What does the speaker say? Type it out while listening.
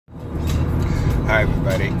Hi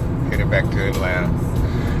everybody, headed back to Atlanta.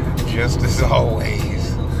 Just as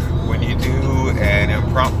always, when you do an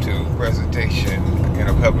impromptu presentation in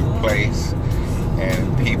a public place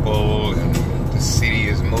and people and the city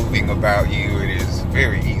is moving about you, it is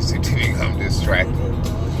very easy to become distracted.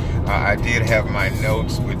 I did have my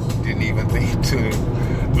notes, but didn't even think to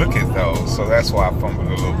look at those, so that's why I fumbled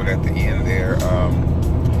a little bit at the end there.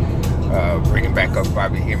 Bringing back up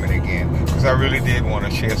Bobby Hemming again, because I really did want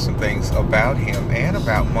to share some things about him and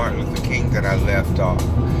about Martin Luther King that I left off.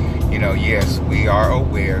 You know, yes, we are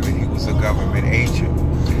aware that he was a government agent,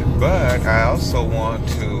 but I also want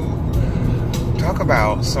to talk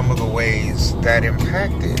about some of the ways that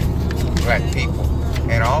impacted black people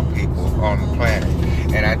and all people on the planet.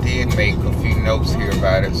 And I did make a few notes here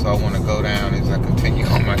about it, so I want to go down as I continue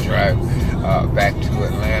on my drive back to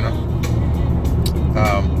Atlanta.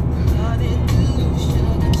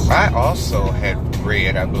 I also had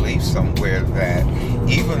read, I believe somewhere, that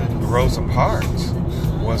even Rosa Parks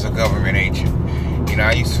was a government agent. You know,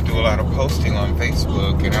 I used to do a lot of posting on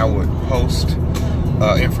Facebook, and I would post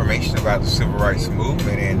information about the civil rights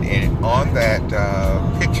movement, and on that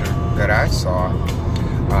picture that I saw,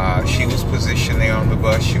 she was positioned there on the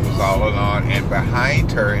bus. She was all alone, and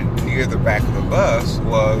behind her and near the back of the bus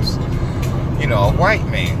was, you know, a white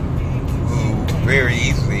man who very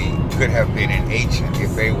easily could have been an agent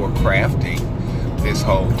if they were crafting this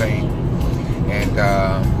whole thing. And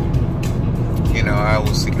you know, I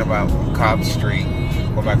was thinking about Cobb Street,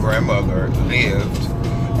 where my grandmother lived,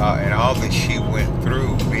 and all that she went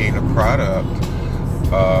through, being a product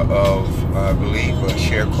of, I believe, a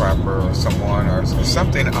sharecropper or someone, or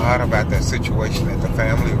something odd about that situation that the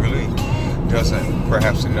family really doesn't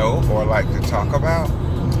perhaps know or like to talk about.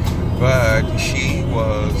 But she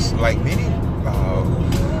was, like many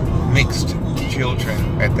mixed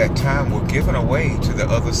children at that time, were given away to the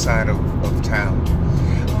other side of town.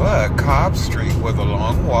 But Cobb Street, where The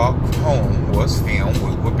Long Walk Home was filmed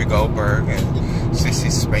with Whoopi Goldberg and Sissy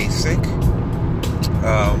Spacek,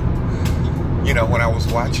 you know, when I was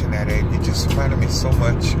watching that, it just reminded me so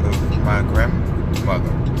much of my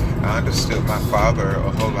grandmother. I understood my father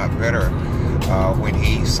a whole lot better when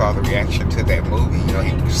he saw the reaction to that movie. You know,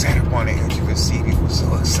 he sat up on the edge of his seat. He was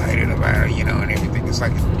so excited about it, you know, and everything. It's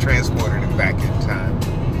like it transported him back in time.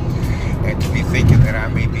 And to be thinking that I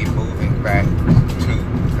may be moving back to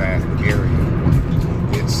that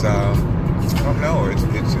area, it's, I don't know, it's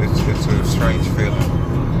a strange feeling.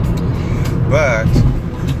 But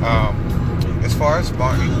as far as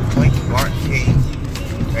Martin King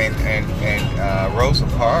and Rosa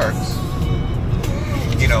Parks,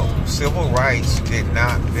 you know, civil rights did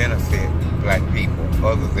not benefit black people,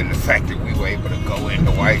 other than the fact that we were able to go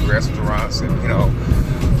into white restaurants and, you know,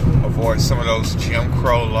 avoid some of those Jim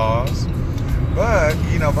Crow laws. But,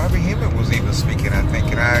 you know, Bobby Hemming was even speaking, I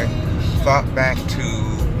think, and I thought back to,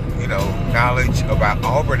 you know, knowledge about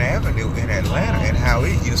Auburn Avenue in Atlanta and how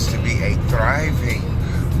it used to be a thriving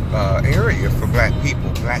area for black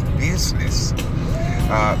people, black business.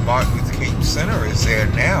 Martin Luther King Center is there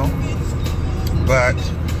now. But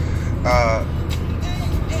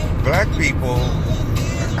black people,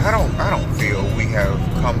 I don't feel we have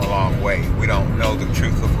come a long way. We don't know the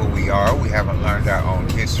truth of who we are. We haven't learned our own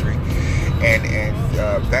history, and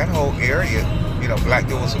that whole area, you know,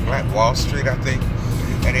 there was a Black Wall Street, I think,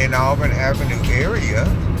 and in the Auburn Avenue area,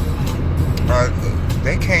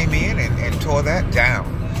 they came in and tore that down,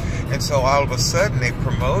 and so all of a sudden they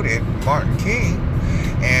promoted Martin King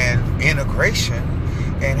and integration.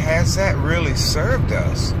 And has that really served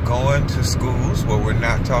us, going to schools where we're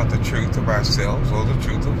not taught the truth of ourselves or the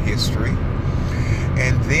truth of history?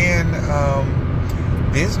 And then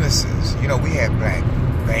businesses, you know, we had black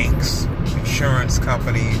banks, insurance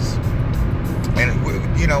companies, and,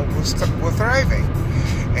 you know, we're thriving.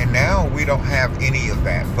 And now we don't have any of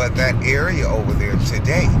that. But that area over there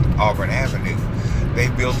today, Auburn Avenue, they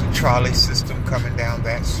built a trolley system coming down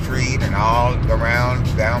that street and all around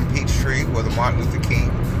down Peachtree, where the Martin Luther King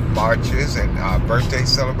marches and birthday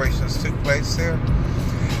celebrations took place there.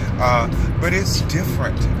 But it's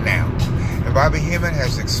different now. And Bobby Hemming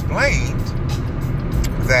has explained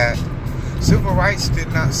that civil rights did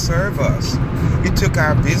not serve us. It took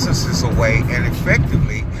our businesses away, and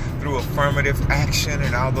effectively, through affirmative action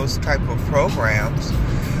and all those type of programs,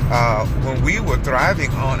 when we were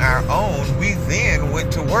thriving on our own, we then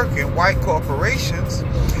went to work in white corporations,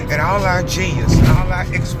 and all our genius and all our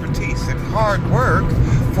expertise and hard work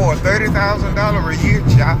for a $30,000 a year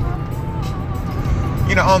job,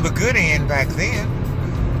 you know, on the good end back then,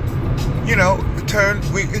 you know,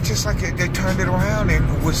 it's just like they turned it around and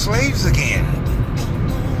we're slaves again.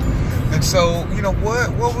 And so,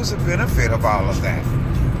 what was the benefit of all of that?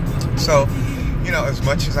 So, as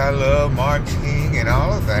much as I love Martin King and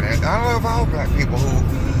all of that, and I love all black people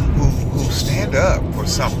who stand up for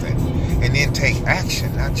something and then take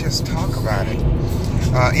action, not just talk about it,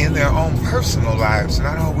 in their own personal lives,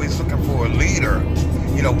 not always looking for a leader.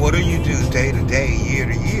 What do you do day to day, year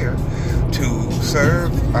to year to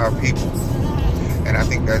serve our people? And I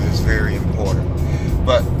think that is very important.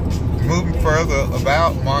 But moving further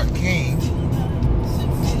about Martin King,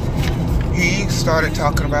 he started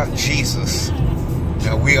talking about Jesus.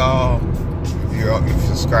 Now we all, if you're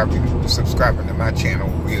subscribing to my channel,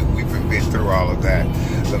 we've been through all of that.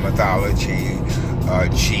 The mythology,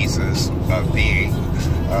 Jesus being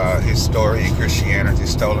his story in Christianity,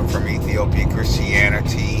 stolen from Ethiopian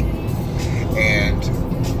Christianity, and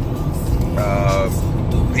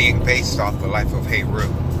being based off the life of Heru.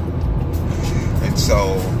 And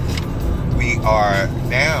so we are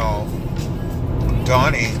now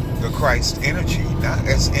donning the Christ energy, not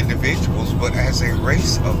as individuals, but as a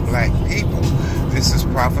race of black people. This is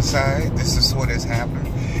prophesied. This is what has happened.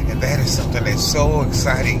 And that is something that's so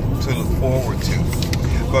exciting to look forward to.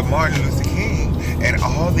 But Martin Luther King and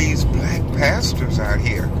all these black pastors out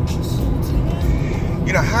here,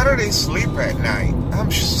 how do they sleep at night?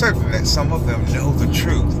 I'm certain that some of them know the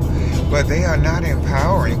truth, but they are not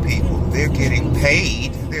empowering people. They're getting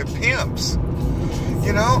paid. They're pimps.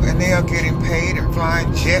 And they are getting paid and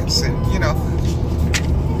flying jets, and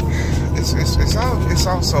it's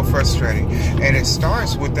all so frustrating. And it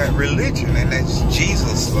starts with that religion, and that's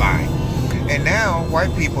Jesus lie. And now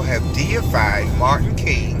white people have deified Martin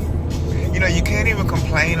King. You can't even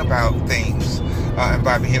complain about things. And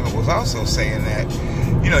Bobby Hemmett was also saying that,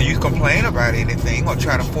 you complain about anything or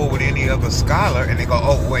try to forward any other scholar, and they go,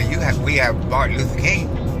 oh, well, we have Martin Luther King.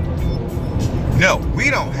 No, we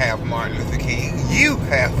don't have Martin Luther King. You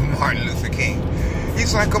have Martin Luther King.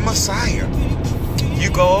 He's like a messiah. You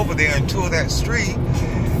go over there and tour that street,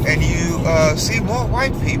 and you see more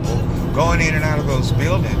white people going in and out of those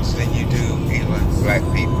buildings than you do even black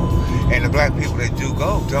people. And the black people that do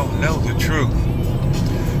go don't know the truth.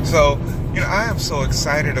 So, I am so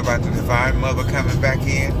excited about the Divine Mother coming back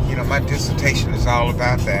in. My dissertation is all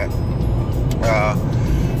about that.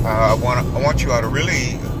 I want you all to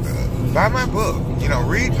really buy my book.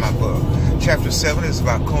 Read my book. Chapter 7 is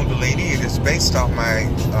about Kundalini. It is based on my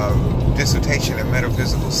dissertation in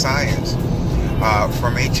metaphysical science,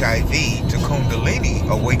 from HIV to Kundalini,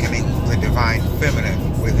 awakening the divine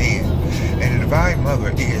feminine within. And the Divine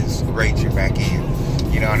Mother is raging back in.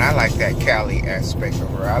 And I like that Cali aspect of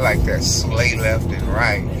her. I like that slay left and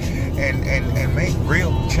right and make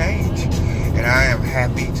real change. And I am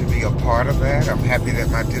happy to be a part of that. I'm happy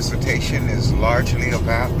that my dissertation is largely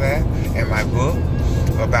about that, and my book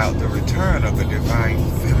about the return of the divine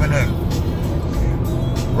feminine.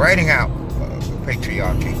 Writing out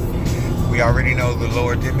patriarchy. We already know the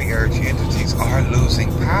lower demiurge entities are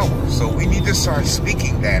losing power. So we need to start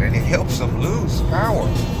speaking that, and it helps them lose power.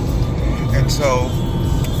 And so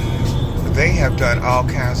they have done all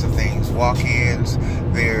kinds of things. Walk-ins.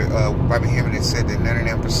 Bobby Hemmett has said that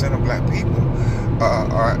 99% of black people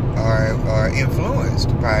are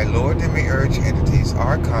influenced by lower demiurge entities,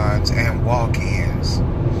 archons, and walk-ins.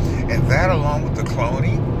 And that, along with the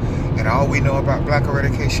cloning and all we know about black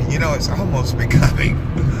eradication, it's almost becoming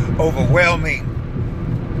overwhelming.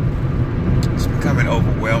 It's becoming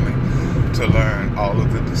overwhelming to learn all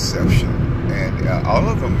of the deception and all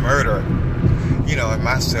of the murder, in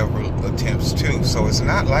my several attempts too. So it's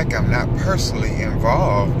not like I'm not personally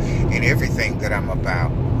involved in everything that I'm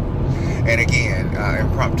about. And again,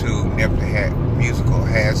 Impromptu Nebthet musical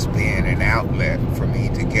has been an outlet for me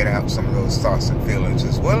to get out some of those thoughts and feelings,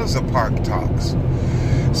 as well as the park talks.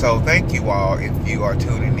 So thank you all if you are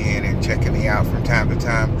tuning in and checking me out from time to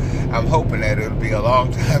time. I'm hoping that it'll be a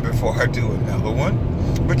long time before I do another one,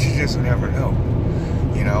 but you just never know.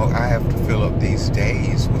 I have to fill up these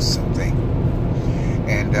days with something,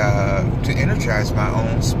 and to energize my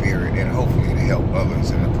own spirit, and hopefully to help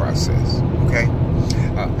others in the process. Okay?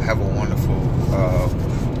 Have a wonderful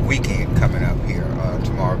weekend coming up here,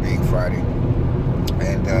 tomorrow being Friday.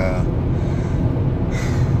 And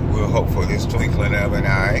we'll hope for this twinkling of an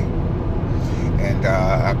eye. And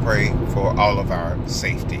I pray for all of our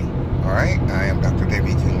safety. Alright? I am Dr.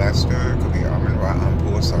 David Q. Lester, Kabir Amin Ra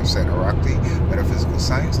Ampur Sarsena Rakti, Metaphysical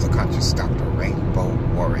Science, the Conscious Doctor, Rainbow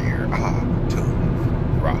Warrior, to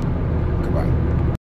Ra.